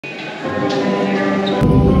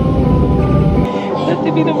Dati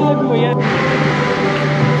binablog mo yan.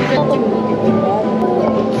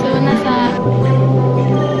 So,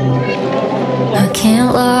 I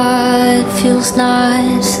can't lie, it feels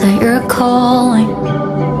nice that you're calling.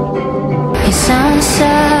 You sound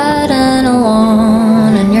sad and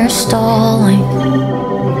alone and you're stalling.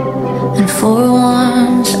 And for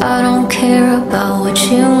once, I don't care about what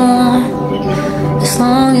you want, as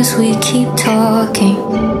long as we keep talking.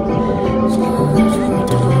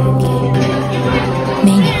 I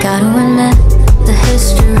mean, you gotta admit, the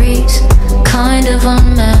history's kind of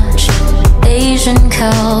unmatched. Asian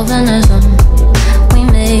Calvinism, we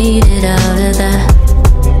made it out of that.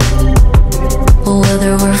 But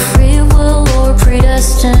whether we're free will or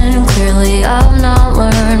predestined, clearly I've not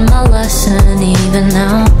learned my lesson even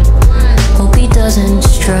now. Hope he doesn't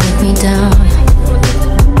strike me down.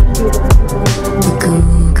 The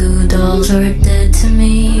Goo Goo Dolls are dead to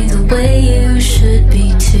me, the way you should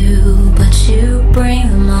be too. But you bring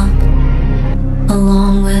them up,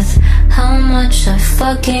 along with how much I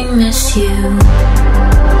fucking miss you.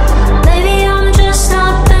 Maybe I'm just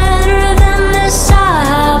not better than this, I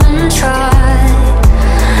haven't tried.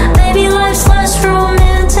 Maybe life's less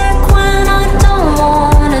romantic when I don't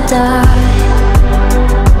wanna die.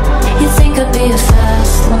 You think I'd be a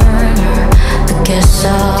fast learner, but guess I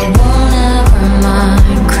won't ever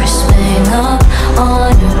mind crisping up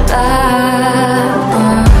on your back.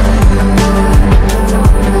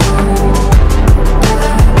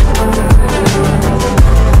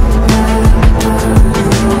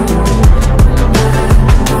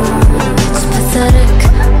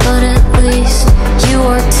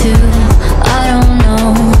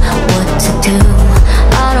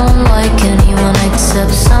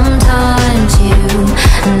 Sometimes you,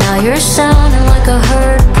 and now you're sounding like a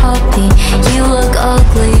hurt puppy. You look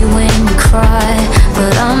ugly when you cry,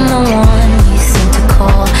 but I'm the one you think to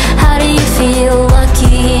call. How do you feel?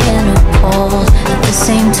 Lucky and appalled at the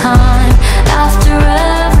same time. After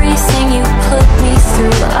everything you put me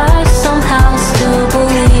through, I somehow still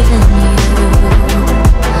believe in you.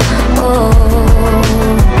 Oh,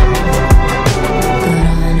 but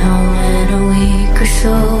I know in a week or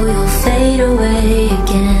so you'll fade away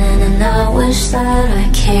again, and I wish that I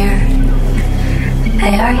cared.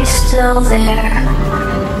 Hey, are you still there?